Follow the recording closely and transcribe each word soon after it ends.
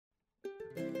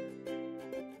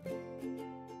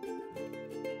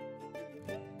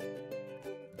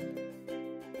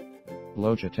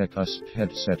Logitech USP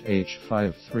headset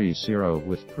H530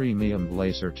 with premium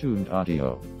laser-tuned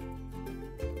audio.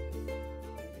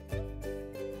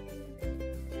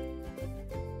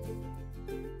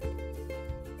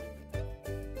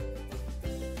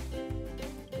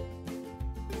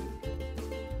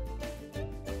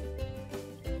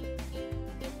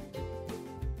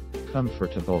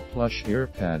 Comfortable plush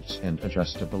earpads and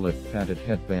adjustable lip-padded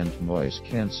headband,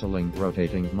 noise-canceling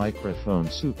rotating microphone,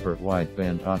 super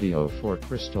wideband audio for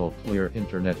crystal clear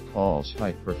internet calls,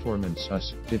 high-performance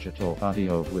USB digital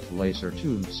audio with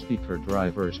laser-tuned speaker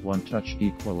drivers, one-touch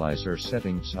equalizer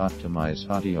settings, optimize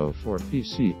audio for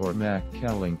PC or Mac,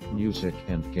 calling, music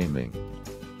and gaming.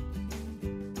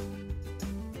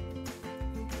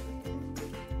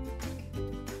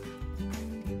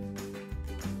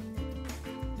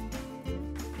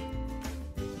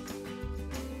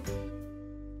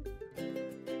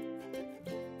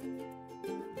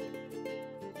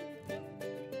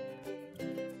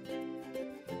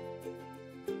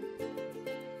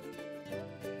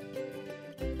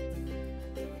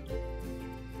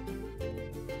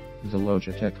 The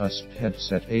Logitech USP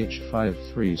headset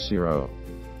H530.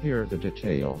 Here are the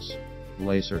details.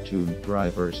 Laser-tuned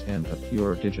drivers and a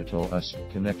pure digital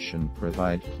USB connection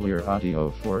provide clear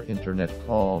audio for internet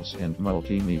calls and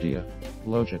multimedia.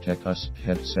 Logitech USP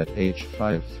headset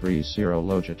H530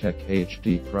 Logitech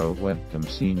HD Pro Webcam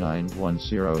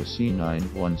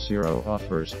C910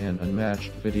 offers an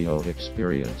unmatched video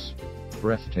experience.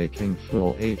 Breathtaking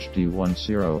Full HD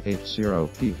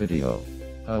 1080p video.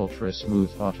 Ultra-smooth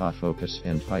autofocus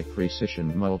and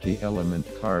high-precision multi-element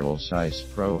Carl Zeiss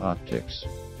Pro optics.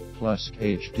 Plusc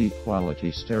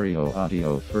HD-quality stereo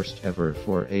audio, first ever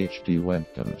for HD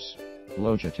webcams.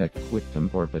 Logitech QuickCam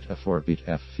AFOrbit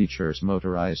F features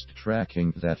motorized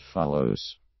tracking that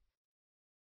follows.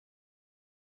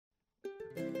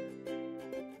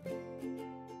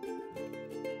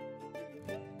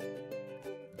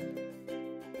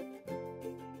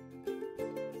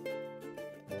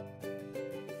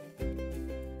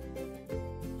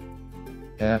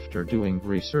 After doing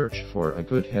research for a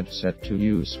good headset to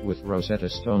use with Rosetta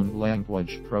Stone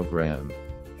language program,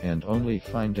 and only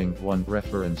finding one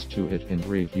reference to it in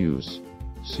reviews,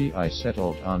 I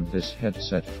settled on this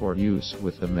headset for use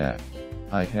with a Mac.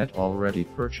 I had already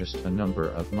purchased a number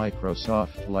of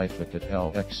Microsoft Logitech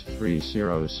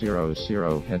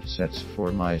LX3000 headsets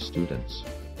for my students.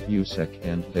 USEC,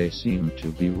 and they seem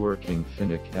to be working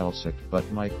FINIC LSEC, but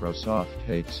Microsoft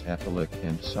hates Apple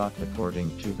and SOC.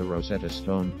 According to the Rosetta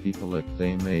Stone people,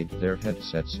 they made their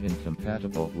headsets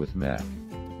incompatible with Mac.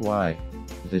 Why?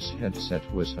 This headset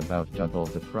was about double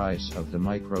the price of the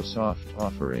Microsoft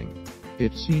offering.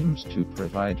 It seems to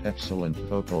provide excellent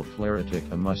vocal clarity,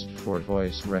 a must for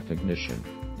voice recognition.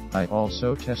 I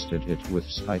also tested it with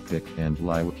Skypic and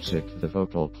Logitech. The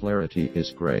vocal clarity is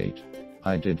great.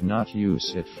 I did not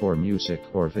use it for music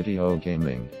or video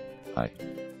gaming.